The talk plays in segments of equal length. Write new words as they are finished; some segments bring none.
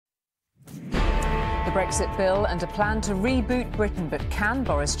the Brexit bill and a plan to reboot Britain, but can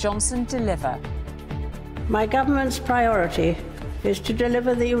Boris Johnson deliver? My government's priority is to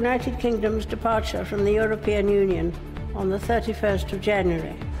deliver the United Kingdom's departure from the European Union on the 31st of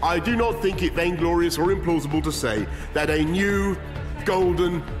January. I do not think it vainglorious or implausible to say that a new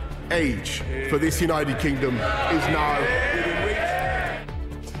golden age for this United Kingdom is now within reach.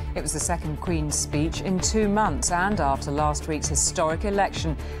 It was the second Queen's speech in 2 months, and after last week's historic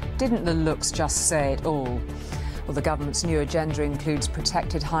election, didn't the looks just say it all? Well, the government's new agenda includes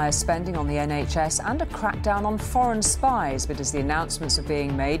protected higher spending on the NHS and a crackdown on foreign spies. But as the announcements are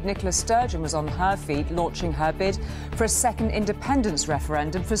being made, Nicola Sturgeon was on her feet launching her bid for a second independence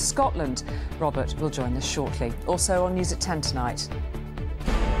referendum for Scotland. Robert will join us shortly. Also on News at 10 tonight.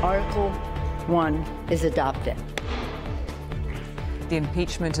 Article 1 is adopted. The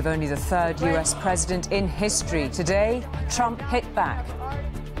impeachment of only the third US president in history. Today, Trump hit back.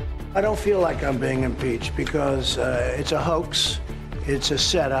 I don't feel like I'm being impeached because it's a hoax, it's a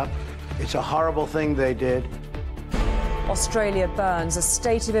setup, it's a horrible thing they did. Australia burns a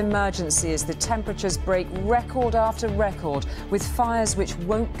state of emergency as the temperatures break record after record, with fires which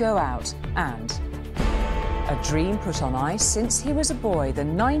won't go out, and a dream put on ice since he was a boy, the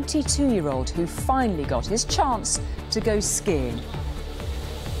 92-year-old who finally got his chance to go skiing.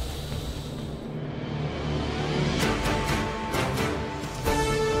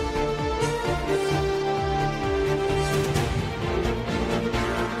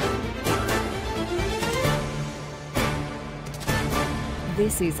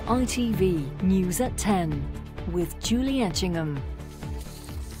 This is ITV News at 10 with Julie Etchingham.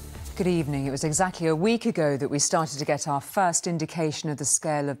 Good evening. It was exactly a week ago that we started to get our first indication of the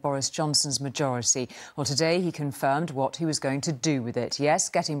scale of Boris Johnson's majority. Well, today he confirmed what he was going to do with it. Yes,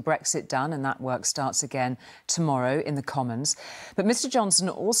 getting Brexit done, and that work starts again tomorrow in the Commons. But Mr Johnson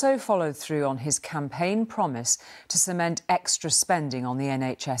also followed through on his campaign promise to cement extra spending on the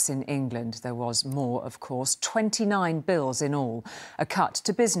NHS in England. There was more, of course, 29 bills in all. A cut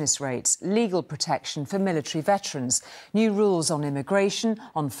to business rates, legal protection for military veterans, new rules on immigration,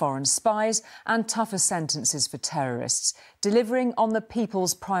 on foreign spies and tougher sentences for terrorists. Delivering on the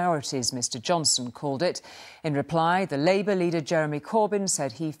people's priorities, Mr Johnson called it. In reply, the Labour leader Jeremy Corbyn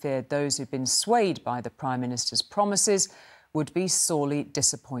said he feared those who'd been swayed by the Prime Minister's promises would be sorely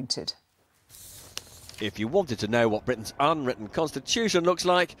disappointed. If you wanted to know what Britain's unwritten constitution looks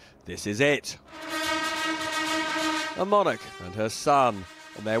like, this is it. A monarch and her son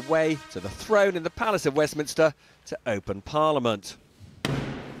on their way to the throne in the Palace of Westminster to open Parliament.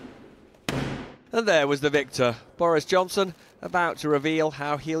 And there was the victor, Boris Johnson, about to reveal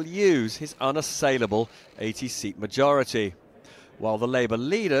how he'll use his unassailable 80-seat majority. While the Labour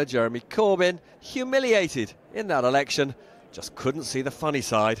leader, Jeremy Corbyn, humiliated in that election, just couldn't see the funny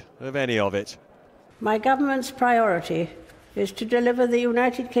side of any of it. My government's priority is to deliver the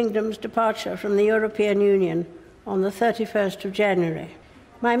United Kingdom's departure from the European Union on the 31st of January.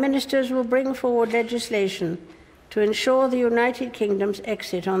 My ministers will bring forward legislation to ensure the United Kingdom's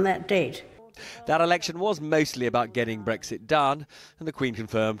exit on that date. That election was mostly about getting Brexit done, and the Queen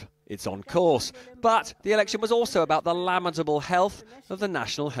confirmed it's on course. But the election was also about the lamentable health of the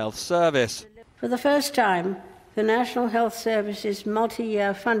National Health Service. For the first time, the National Health Service's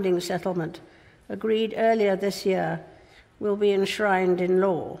multi-year funding settlement, agreed earlier this year, will be enshrined in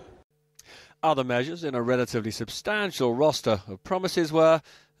law. Other measures in a relatively substantial roster of promises were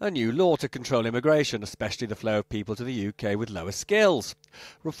a new law to control immigration, especially the flow of people to the UK with lower skills,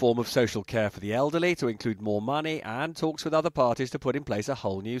 reform of social care for the elderly to include more money, and talks with other parties to put in place a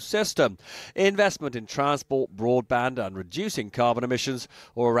whole new system, investment in transport, broadband and reducing carbon emissions,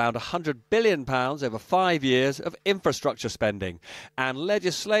 or around £100 billion over 5 years of infrastructure spending, and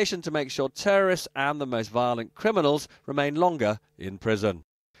legislation to make sure terrorists and the most violent criminals remain longer in prison.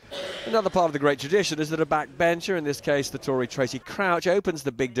 Another part of the great tradition is that a backbencher, in this case the Tory Tracy Crouch, opens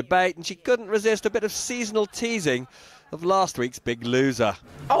the big debate, and she couldn't resist a bit of seasonal teasing of last week's big loser.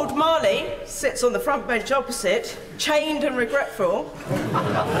 Old Marley sits on the front bench opposite, chained and regretful.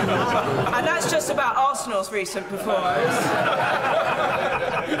 And that's just about Arsenal's recent performance.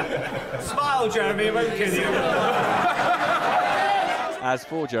 Smile, Jeremy, it won't kill you. As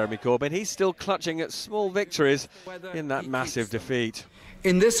for Jeremy Corbyn, he's still clutching at small victories in that massive defeat.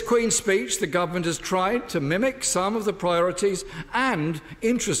 In this Queen's speech, the government has tried to mimic some of the priorities and,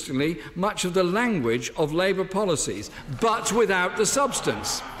 interestingly, much of the language of Labour policies, but without the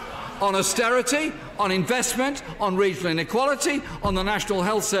substance. On austerity, on investment, on regional inequality, on the National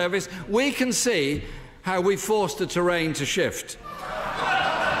Health Service, we can see how we forced the terrain to shift.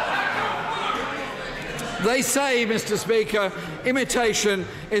 They say, Mr. Speaker, imitation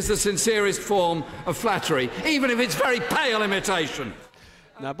is the sincerest form of flattery, even if it's very pale imitation.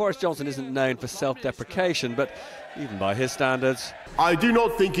 Now, Boris Johnson isn't known for self-deprecation, but even by his standards, I do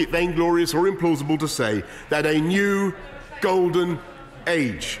not think it vainglorious or implausible to say that a new golden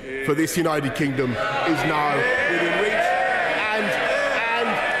age for this United Kingdom is now within reach.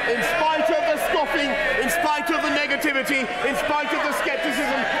 And in spite of the scoffing, in spite of the negativity, in spite of the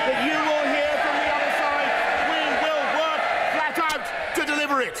scepticism that you will hear from the other side, we will work flat out to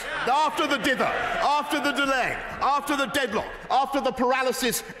deliver it. After the dither, after the delay, after the deadlock, after the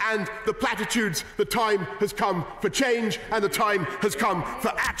paralysis and the platitudes, the time has come for change and the time has come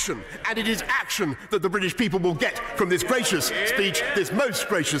for action. And it is action that the British people will get from this gracious speech, this most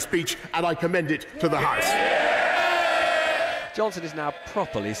gracious speech, and I commend it to the House. Johnson is now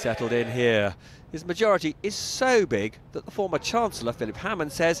properly settled in here. His majority is so big that the former Chancellor, Philip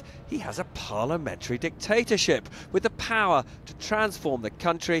Hammond, says he has a parliamentary dictatorship with the power to transform the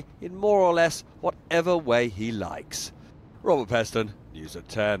country in more or less whatever way he likes. Robert Peston, News at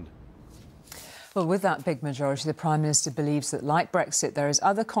 10. Well, with that big majority, the Prime Minister believes that, like Brexit, there is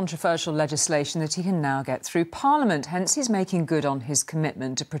other controversial legislation that he can now get through Parliament. Hence, he's making good on his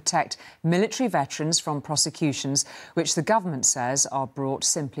commitment to protect military veterans from prosecutions, which the government says are brought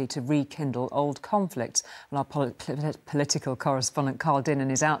simply to rekindle old conflicts. Well, our political correspondent Carl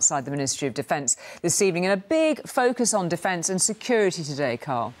Dinnan is outside the Ministry of Defence this evening, and a big focus on defence and security today,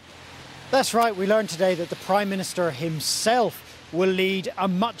 Carl. That's right. We learned today that the Prime Minister himself will lead a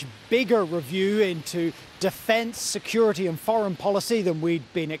much bigger review into defence, security and foreign policy than we'd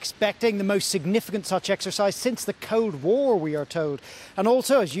been expecting. The most significant such exercise since the Cold War, we are told. And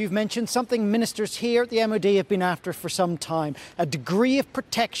also, as you've mentioned, something ministers here at the MOD have been after for some time, a degree of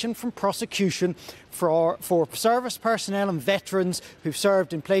protection from prosecution for service personnel and veterans who've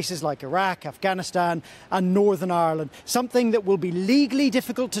served in places like Iraq, Afghanistan and Northern Ireland. Something that will be legally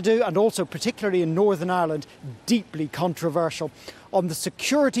difficult to do and also, particularly in Northern Ireland, deeply controversial. On the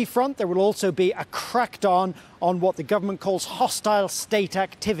security front, there will also be a crackdown on what the government calls hostile state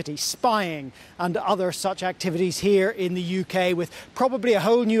activity, spying and other such activities here in the UK, with probably a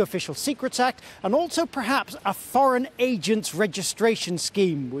whole new Official Secrets Act and also perhaps a foreign agents registration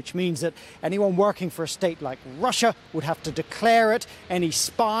scheme, which means that anyone working for a state like Russia would have to declare it. Any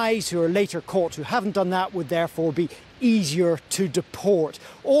spies who are later caught who haven't done that would therefore be easier to deport.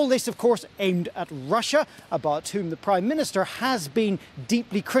 All this, of course, aimed at Russia, about whom the Prime Minister has been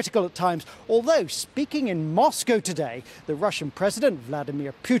deeply critical at times. Although, speaking in Moscow today, the Russian President,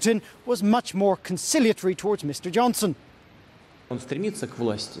 Vladimir Putin, was much more conciliatory towards Mr. Johnson. Он стремится к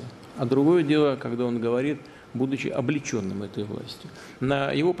власти, а другое дело, когда он говорит, будучи облеченным этой властью.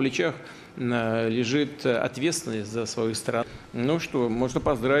 На его плечах лежит ответственность за свою страну. Ну что, можно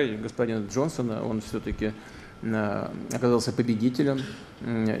поздравить господина Джонсона, он все-таки оказался победителем,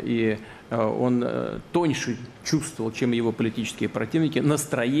 и он тоньше чувствовал, чем его политические противники,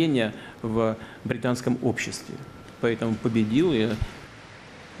 настроение в британском обществе. Поэтому победил.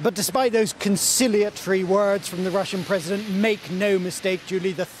 But despite those conciliatory words from the Russian president, make no mistake,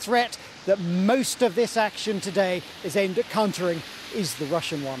 Julie, the threat that most of this action today is aimed at countering is the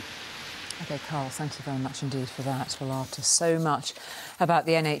Russian one. OK, Carl, thank you very much indeed for that. Well, after so much about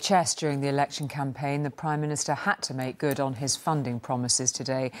the NHS during the election campaign, the Prime Minister had to make good on his funding promises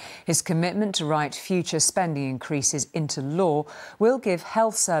today. His commitment to write future spending increases into law will give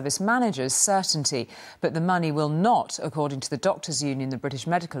health service managers certainty, but the money will not, according to the Doctors' Union, the British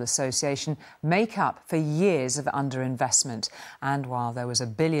Medical Association, make up for years of underinvestment. And while there was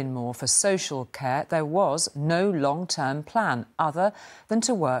 £1 billion more for social care, there was no long-term plan other than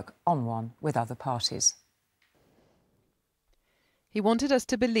to work on one with other parties. He wanted us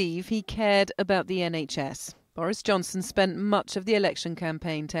to believe he cared about the NHS. Boris Johnson spent much of the election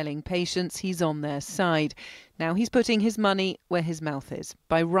campaign telling patients he's on their side. Now he's putting his money where his mouth is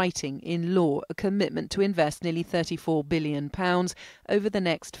by writing in law a commitment to invest nearly £34 billion over the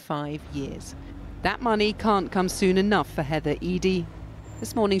next 5 years. That money can't come soon enough for Heather Eady.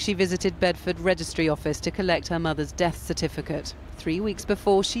 This morning she visited Bedford Registry Office to collect her mother's death certificate. 3 weeks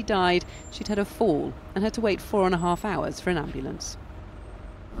before she died, she'd had a fall and had to wait 4.5 hours for an ambulance.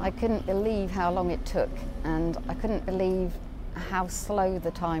 I couldn't believe how long it took, and I couldn't believe how slow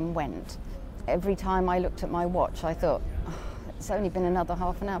the time went. Every time I looked at my watch, I thought, oh, it's only been another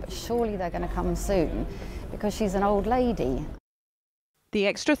half an hour, but surely they're going to come soon, because she's an old lady. The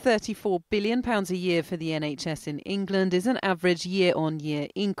extra £34 billion a year for the NHS in England is an average year-on-year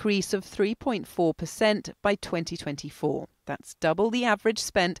increase of 3.4% by 2024. That's double the average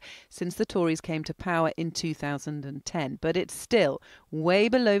spent since the Tories came to power in 2010. But it's still way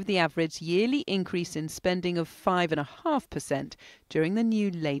below the average yearly increase in spending of 5.5% during the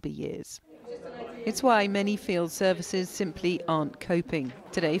new Labour years. It's why many field services simply aren't coping.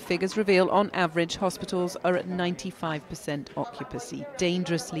 Today, figures reveal on average hospitals are at 95% occupancy,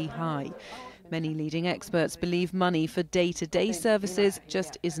 dangerously high. Many leading experts believe money for day-to-day services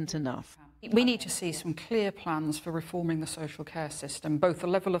just isn't enough. We need to see some clear plans for reforming the social care system, both the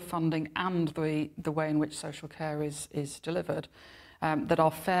level of funding and the way in which social care is delivered, that are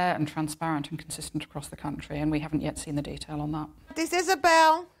fair and transparent and consistent across the country, and we haven't yet seen the detail on that. This is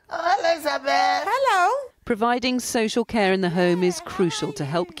Isabel. Oh, hello, Isabel. Hello. Providing social care in the home is crucial to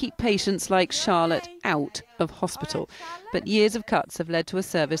help keep patients like Charlotte out of hospital. But years of cuts have led to a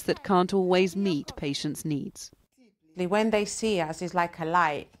service that can't always meet patients' needs. When they see us, it's like a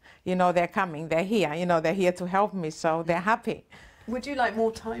light. You know, they're coming, they're here, you know, they're here to help me, so they're happy. Would you like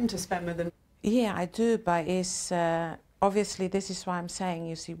more time to spend with them? Yeah, I do, but it's obviously this is why I'm saying,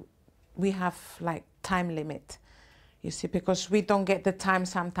 you see, we have like time limit, you see, because we don't get the time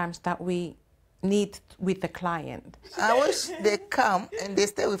sometimes that we need with the client. I wish they come and they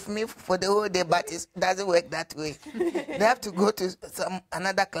stay with me for the whole day, but it doesn't work that way. They have to go to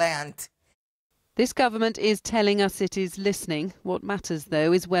another client. This government is telling us it is listening. What matters,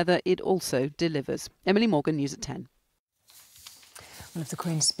 though, is whether it also delivers. Emily Morgan, News at 10. Well, if the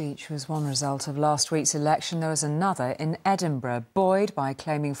Queen's speech was one result of last week's election, there was another in Edinburgh, buoyed by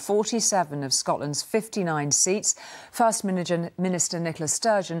claiming 47 of Scotland's 59 seats. First Minister Nicola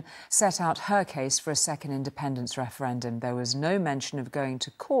Sturgeon set out her case for a second independence referendum. There was no mention of going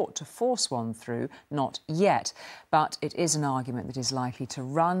to court to force one through, not yet. But it is an argument that is likely to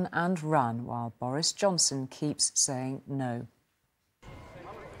run and run while Boris Johnson keeps saying no.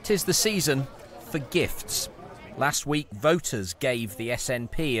 'Tis the season for gifts. Last week, voters gave the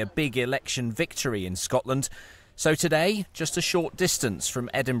SNP a big election victory in Scotland. So today, just a short distance from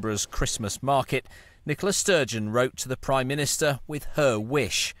Edinburgh's Christmas market, Nicola Sturgeon wrote to the Prime Minister with her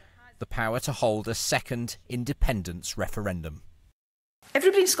wish, the power to hold a second independence referendum.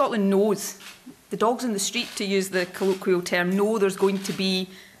 Everybody in Scotland knows, the dogs in the street, to use the colloquial term, know there's going to be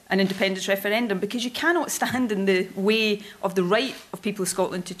an independence referendum, because you cannot stand in the way of the right of people of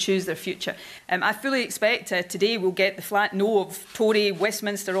Scotland to choose their future. I fully expect today we'll get the flat no of Tory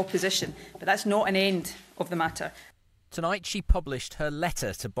Westminster opposition, but that's not an end of the matter. Tonight she published her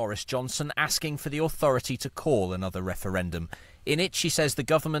letter to Boris Johnson asking for the authority to call another referendum. In it she says the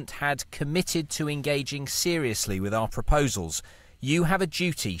government had committed to engaging seriously with our proposals. You have a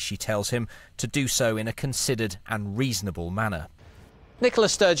duty, she tells him, to do so in a considered and reasonable manner. Nicola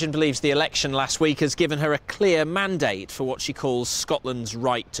Sturgeon believes the election last week has given her a clear mandate for what she calls Scotland's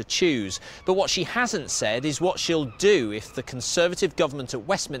right to choose. But what she hasn't said is what she'll do if the Conservative government at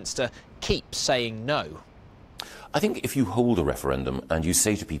Westminster keeps saying no. I think if you hold a referendum and you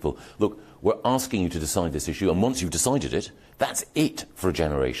say to people, look, we're asking you to decide this issue, and once you've decided it, that's it for a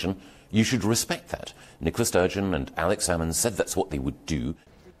generation, you should respect that. Nicola Sturgeon and Alex Salmond said that's what they would do.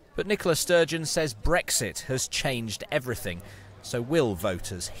 But Nicola Sturgeon says Brexit has changed everything. So will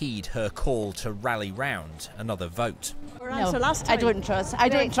voters heed her call to rally round another vote? No, I don't trust. I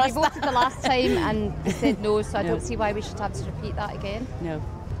don't trust. We voted the last time and they said no, so I don't see why we should have to repeat that again. No.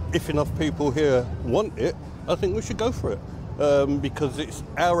 If enough people here want it, I think we should go for it, because it's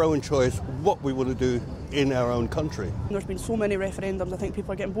our own choice what we want to do in our own country. There's been so many referendums, I think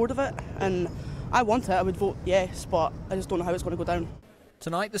people are getting bored of it, and I want it, I would vote yes, but I just don't know how it's going to go down.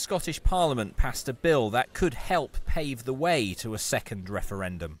 Tonight, the Scottish Parliament passed a bill that could help pave the way to a second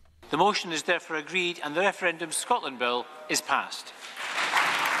referendum. The motion is therefore agreed and the Referendum Scotland Bill is passed.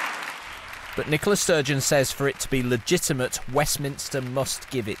 But Nicola Sturgeon says for it to be legitimate, Westminster must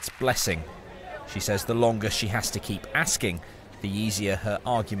give its blessing. She says the longer she has to keep asking, the easier her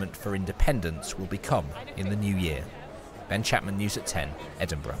argument for independence will become in the new year. Ben Chapman, News at 10,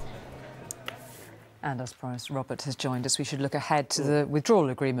 Edinburgh. And as promised, Robert has joined us. We should look ahead to the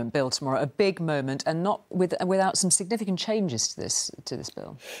withdrawal agreement bill tomorrow. A big moment, and not without some significant changes to this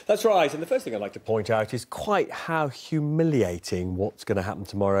bill. That's right. And the first thing I'd like to point out is quite how humiliating what's going to happen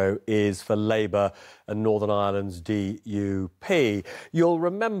tomorrow is for Labour and Northern Ireland's DUP. You'll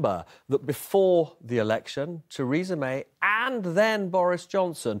remember that before the election, Theresa May and then Boris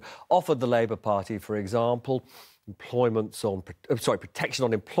Johnson offered the Labour Party, for example, protection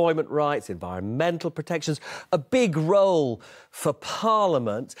on employment rights, environmental protections, a big role for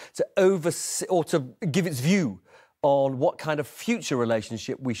Parliament to oversee or to give its view on what kind of future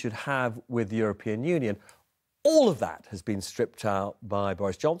relationship we should have with the European Union. All of that has been stripped out by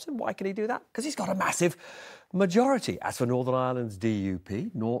Boris Johnson. Why can he do that? Because he's got a massive majority. As for Northern Ireland's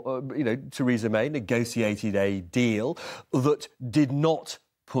DUP, Theresa May negotiated a deal that did not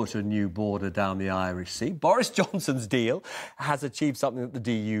put a new border down the Irish Sea. Boris Johnson's deal has achieved something that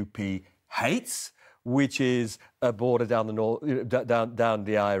the DUP hates, which is a border down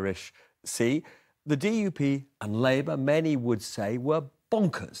the Irish Sea. The DUP and Labour, many would say, were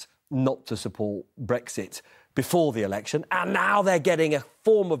bonkers not to support Brexit before the election, and now they're getting a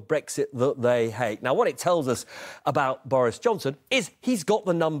form of Brexit that they hate. Now, what it tells us about Boris Johnson is he's got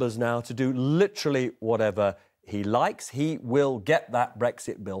the numbers now to do literally whatever he likes. He will get that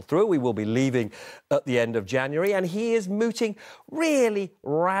Brexit bill through. We will be leaving at the end of January, and he is mooting really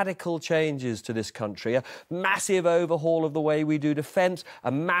radical changes to this country. A massive overhaul of the way we do defence,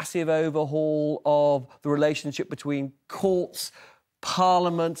 a massive overhaul of the relationship between courts,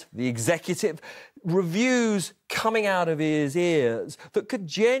 Parliament, the executive, reviews coming out of his ears that could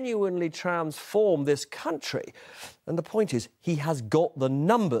genuinely transform this country. And the point is, he has got the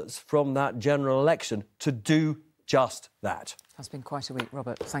numbers from that general election to do just that. That's been quite a week,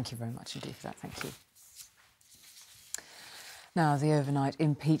 Robert. Thank you very much indeed for that. Thank you. Now, the overnight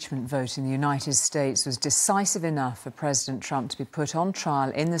impeachment vote in the United States was decisive enough for President Trump to be put on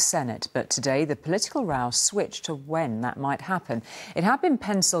trial in the Senate. But today, the political row switched to when that might happen. It had been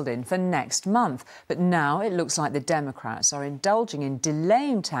penciled in for next month, but now it looks like the Democrats are indulging in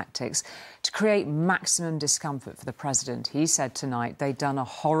delaying tactics to create maximum discomfort for the president. He said tonight they'd done a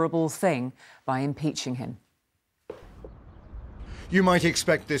horrible thing by impeaching him. You might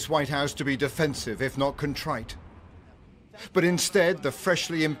expect this White House to be defensive, if not contrite. But instead, the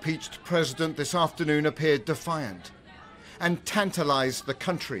freshly impeached president this afternoon appeared defiant and tantalized the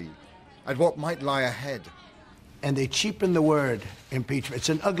country at what might lie ahead. And they cheapened the word impeachment. It's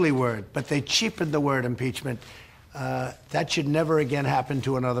an ugly word, but they cheapened the word impeachment. That should never again happen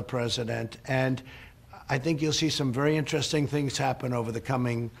to another president. And I think you'll see some very interesting things happen over the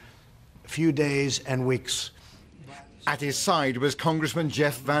coming few days and weeks. At his side was Congressman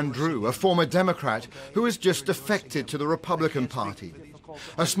Jeff Van Drew, a former Democrat who has just defected to the Republican Party.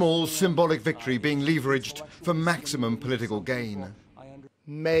 A small symbolic victory being leveraged for maximum political gain.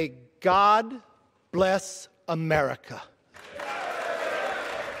 May God bless America.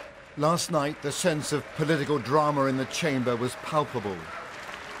 Last night, the sense of political drama in the chamber was palpable.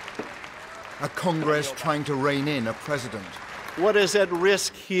 A Congress trying to rein in a president. What is at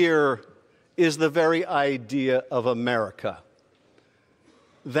risk here is the very idea of America.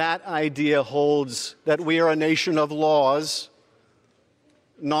 That idea holds that we are a nation of laws,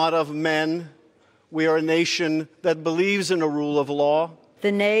 not of men. We are a nation that believes in a rule of law.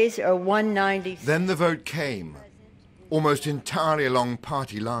 The nays are 190. Then the vote came, almost entirely along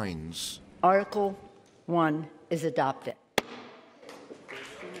party lines. Article 1 is adopted.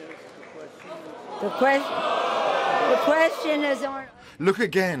 The question is on... Look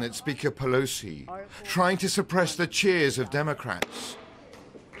again at Speaker Pelosi, trying to suppress the cheers of Democrats.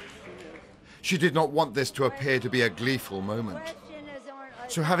 She did not want this to appear to be a gleeful moment.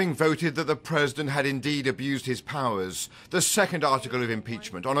 So having voted that the president had indeed abused his powers, the second article of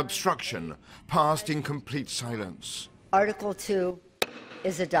impeachment on obstruction passed in complete silence. Article 2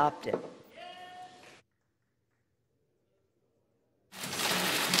 is adopted.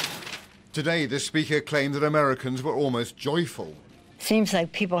 Today, the Speaker claimed that Americans were almost joyful. Seems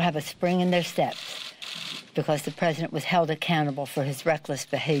like people have a spring in their steps because the president was held accountable for his reckless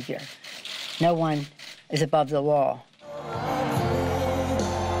behavior. No one is above the law.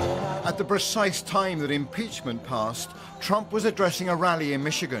 At the precise time that impeachment passed, Trump was addressing a rally in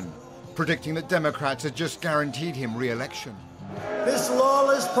Michigan, predicting that Democrats had just guaranteed him re-election. This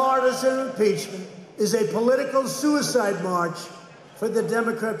lawless partisan impeachment is a political suicide march for the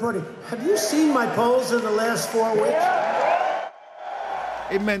Democrat Party. Have you seen my polls in the last 4 weeks?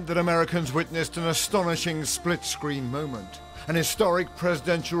 It meant that Americans witnessed an astonishing split-screen moment, an historic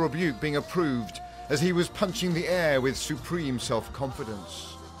presidential rebuke being approved as he was punching the air with supreme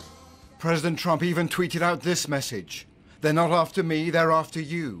self-confidence. President Trump even tweeted out this message: "They're not after me, they're after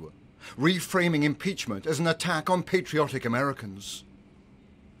you," reframing impeachment as an attack on patriotic Americans.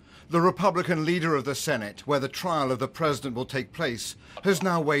 The Republican leader of the Senate, where the trial of the president will take place, has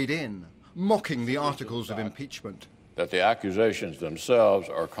now weighed in, mocking the articles of impeachment. That the accusations themselves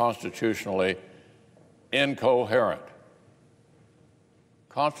are constitutionally incoherent.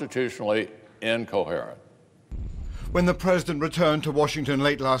 Constitutionally incoherent. When the president returned to Washington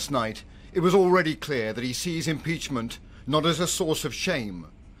late last night, it was already clear that he sees impeachment not as a source of shame,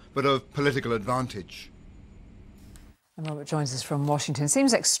 but of political advantage. And Robert joins us from Washington. It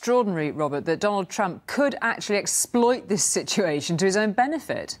seems extraordinary, Robert, that Donald Trump could actually exploit this situation to his own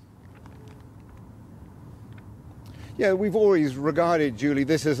benefit. Yeah, we've always regarded, Julie,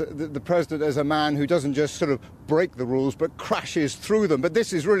 this as the president as a man who doesn't just sort of break the rules but crashes through them. But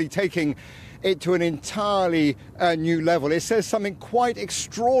this is really taking it to an entirely new level. It says something quite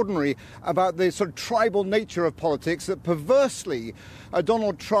extraordinary about the sort of tribal nature of politics, that perversely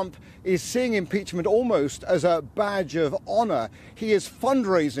Donald Trump is seeing impeachment almost as a badge of honour. He is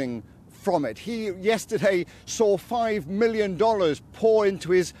fundraising from it. He yesterday saw $5 million pour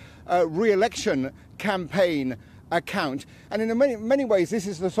into his re-election campaign account. And in many ways, this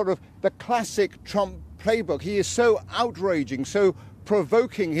is the sort of the classic Trump playbook. He is so outraging, so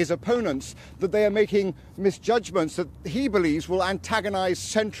provoking his opponents that they are making misjudgments that he believes will antagonize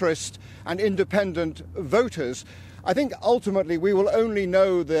centrist and independent voters. I think ultimately we will only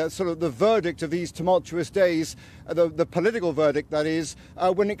know the sort of the verdict of these tumultuous days, the political verdict that is,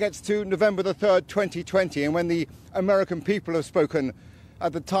 when it gets to November the 3rd, 2020, and when the American people have spoken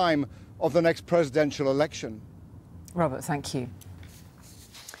at the time of the next presidential election. Robert, thank you.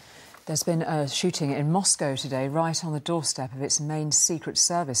 There's been a shooting in Moscow today, right on the doorstep of its main Secret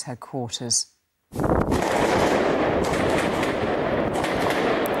Service headquarters.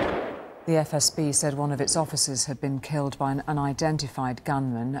 The FSB said one of its officers had been killed by an unidentified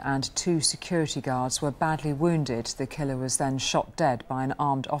gunman and 2 security guards were badly wounded. The killer was then shot dead by an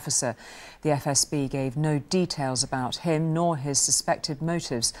armed officer. The FSB gave no details about him nor his suspected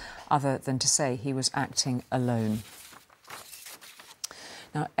motives, other than to say he was acting alone.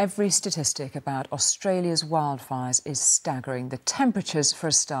 Now, every statistic about Australia's wildfires is staggering. The temperatures, for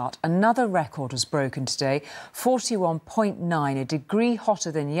a start, another record was broken today, 41.9, a degree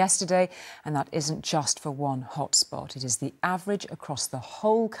hotter than yesterday, and that isn't just for one hotspot. It is the average across the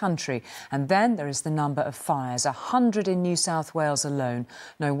whole country. And then there is the number of fires, 100 in New South Wales alone.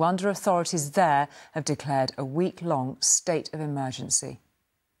 No wonder authorities there have declared a week-long state of emergency.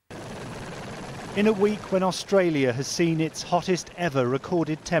 In a week when Australia has seen its hottest ever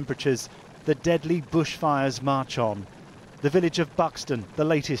recorded temperatures, the deadly bushfires march on. The village of Buxton, the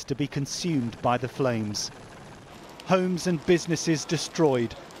latest to be consumed by the flames. Homes and businesses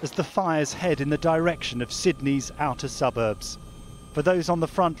destroyed as the fires head in the direction of Sydney's outer suburbs. For those on the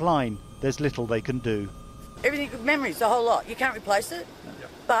front line, there's little they can do. Everything, memories, the whole lot. You can't replace it.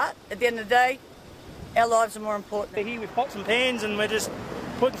 But at the end of the day, our lives are more important. We're here with pots and pans and we're just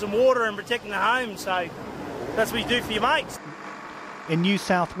putting some water and protecting the home, so that's what you do for your mates. In New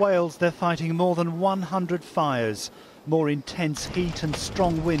South Wales, they're fighting more than 100 fires. More intense heat and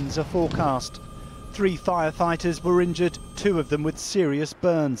strong winds are forecast. 3 firefighters were injured, 2 of them with serious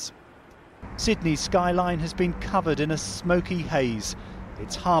burns. Sydney's skyline has been covered in a smoky haze.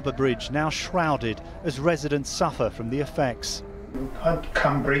 Its harbour bridge now shrouded as residents suffer from the effects. I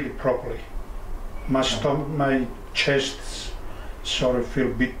can't breathe properly. My stomach, my chest sort of feel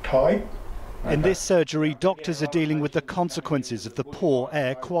a bit tight. In this surgery, doctors are dealing with the consequences of the poor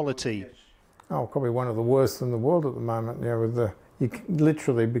air quality. Oh, probably one of the worst in the world at the moment. You know, with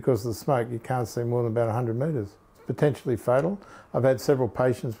literally, because of the smoke, you can't see more than about 100 metres. It's potentially fatal. I've had several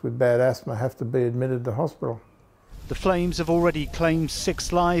patients with bad asthma have to be admitted to hospital. The flames have already claimed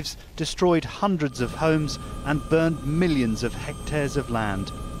 6 lives, destroyed hundreds of homes and burned millions of hectares of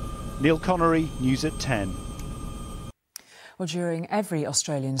land. Neil Connery, News at 10. Well, during every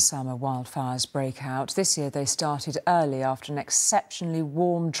Australian summer, wildfires break out. This year they started early after an exceptionally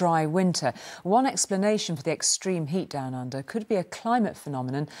warm, dry winter. One explanation for the extreme heat down under could be a climate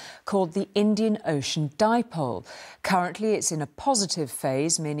phenomenon called the Indian Ocean Dipole. Currently it's in a positive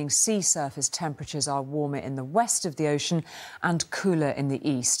phase, meaning sea surface temperatures are warmer in the west of the ocean and cooler in the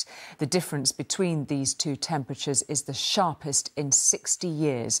east. The difference between these two temperatures is the sharpest in 60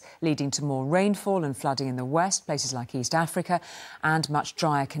 years, leading to more rainfall and flooding in the west, places like East Africa, and much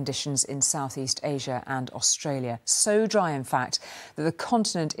drier conditions in Southeast Asia and Australia. So dry, in fact, that the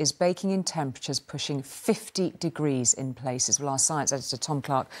continent is baking in temperatures pushing 50 degrees in places. Well, our science editor, Tom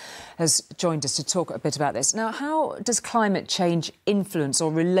Clark, has joined us to talk a bit about this. Now, how does climate change influence or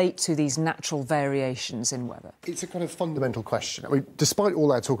relate to these natural variations in weather? It's a kind of fundamental question. I mean, despite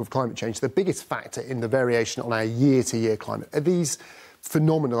all our talk of climate change, the biggest factor in the variation on our year-to-year climate are these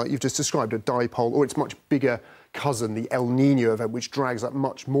phenomena like you've just described, a dipole, or its much bigger cousin, the El Niño event, which drags up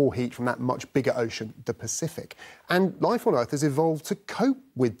much more heat from that much bigger ocean, the Pacific. And life on Earth has evolved to cope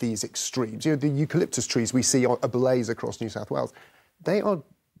with these extremes. You know, the eucalyptus trees we see ablaze across New South Wales, they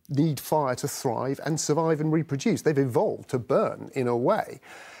need fire to thrive and survive and reproduce. They've evolved to burn in a way.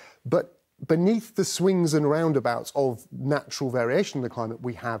 But beneath the swings and roundabouts of natural variation in the climate,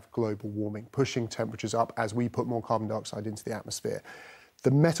 we have global warming, pushing temperatures up as we put more carbon dioxide into the atmosphere.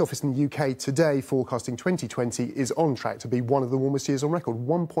 The Met Office in the UK today, forecasting 2020, is on track to be one of the warmest years on record,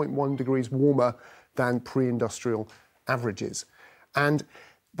 1.1 degrees warmer than pre-industrial averages. And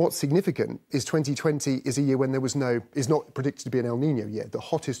what's significant is 2020 is a year when is not predicted to be an El Nino year. The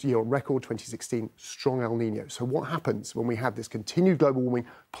hottest year on record, 2016, strong El Nino. So what happens when we have this continued global warming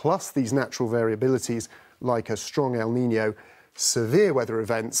plus these natural variabilities like a strong El Nino? Severe weather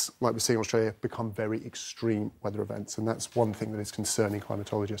events, like we're seeing in Australia, become very extreme weather events. And that's one thing that is concerning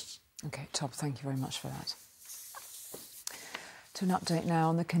climatologists. OK, Tob, thank you very much for that. To an update now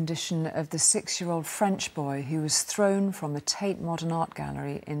on the condition of the 6-year-old French boy who was thrown from the Tate Modern Art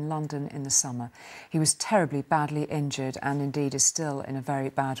Gallery in London in the summer. He was terribly badly injured and indeed is still in a very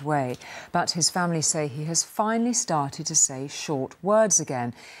bad way. But his family say he has finally started to say short words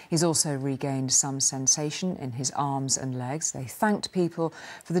again. He's also regained some sensation in his arms and legs. They thanked people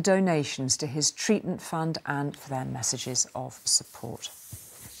for the donations to his treatment fund and for their messages of support.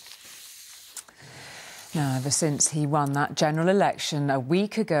 Now, ever since he won that general election a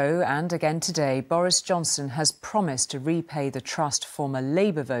week ago and again today, Boris Johnson has promised to repay the trust former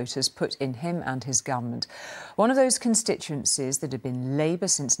Labour voters put in him and his government. One of those constituencies that had been Labour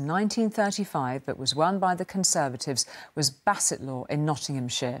since 1935 but was won by the Conservatives was Bassetlaw in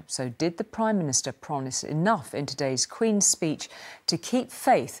Nottinghamshire. So did the Prime Minister promise enough in today's Queen's speech to keep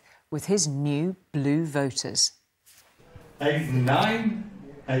faith with his new blue voters? 89.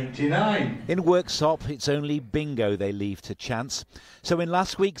 89. In Worksop, it's only bingo they leave to chance. So in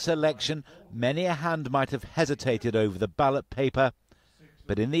last week's election, many a hand might have hesitated over the ballot paper.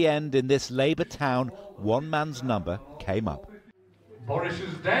 But in the end, in this Labour town, one man's number came up.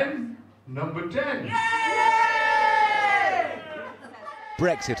 Boris's den, number 10. Yay!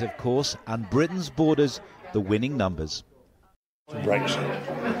 Brexit, of course, and Britain's borders, the winning numbers.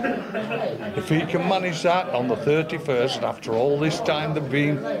 Brexit. If he can manage that on the 31st, after all this time they've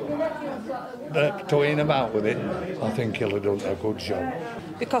been toying about with it, I think he'll have done a good job.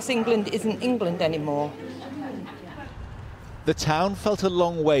 Because England isn't England anymore. The town felt a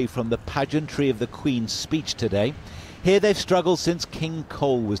long way from the pageantry of the Queen's speech today. Here they've struggled since King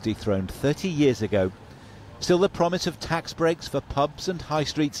Cole was dethroned 30 years ago. Still, the promise of tax breaks for pubs and high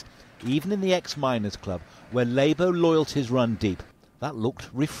streets, even in the ex-miners' club, where Labour loyalties run deep. That looked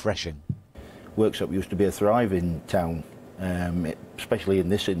refreshing. Worksop used to be a thriving town, especially in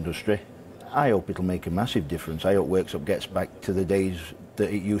this industry. I hope it'll make a massive difference. I hope Worksop gets back to the days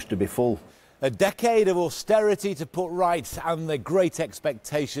that it used to be full. A decade of austerity to put right and the great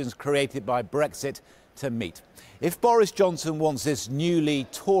expectations created by Brexit to meet. If Boris Johnson wants this newly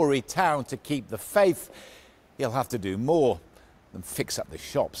Tory town to keep the faith, he'll have to do more than fix up the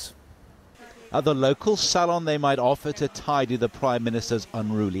shops. At the local salon, they might offer to tidy the Prime Minister's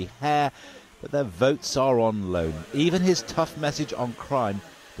unruly hair, but their votes are on loan. Even his tough message on crime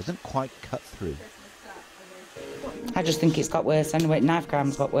doesn't quite cut through. I just think it's got worse anyway. Knife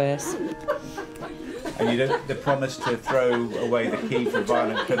crime's got worse. And you don't, the promise to throw away the key for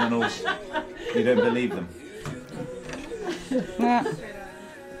violent criminals, you don't believe them? Yeah,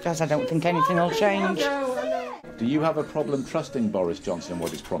 because I don't think anything will change. Do you have a problem trusting Boris Johnson and what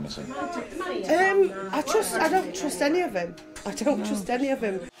he's promising? I don't trust any of him. I don't trust any of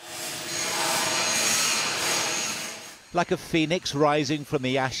him. Like a phoenix rising from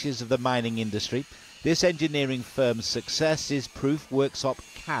the ashes of the mining industry, this engineering firm's success is proof Worksop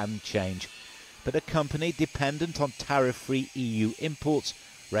can change. But a company dependent on tariff-free EU imports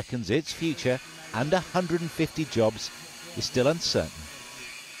reckons its future and 150 jobs is still uncertain.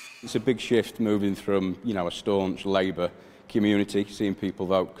 It's a big shift moving from, a staunch Labour community, seeing people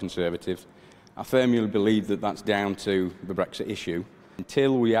vote Conservative. I firmly believe that that's down to the Brexit issue.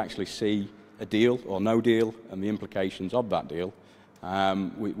 Until we actually see a deal or no deal and the implications of that deal,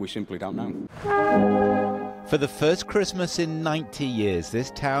 we simply don't know. For the first Christmas in 90 years,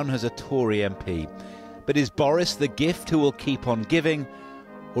 this town has a Tory MP. But is Boris the gift who will keep on giving,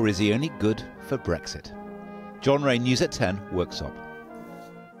 or is he only good for Brexit? John Ray, News at 10, Worksop.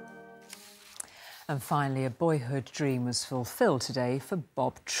 And finally, a boyhood dream was fulfilled today for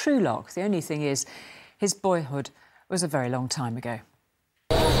Bob Truelock. The only thing is, his boyhood was a very long time ago.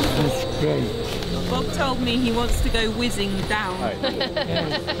 That's great. Bob told me he wants to go whizzing down.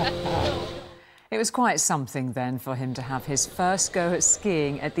 It was quite something then for him to have his first go at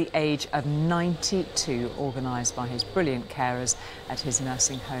skiing at the age of 92, organised by his brilliant carers at his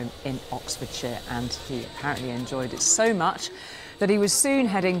nursing home in Oxfordshire. And he apparently enjoyed it so much that he was soon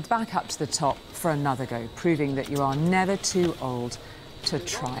heading back up to the top for another go, proving that you are never too old to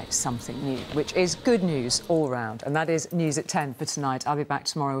try something new, which is good news all round. And that is News at 10 for tonight. I'll be back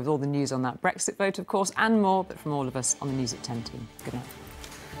tomorrow with all the news on that Brexit vote, of course, and more, but from all of us on the News at 10 team. Good night.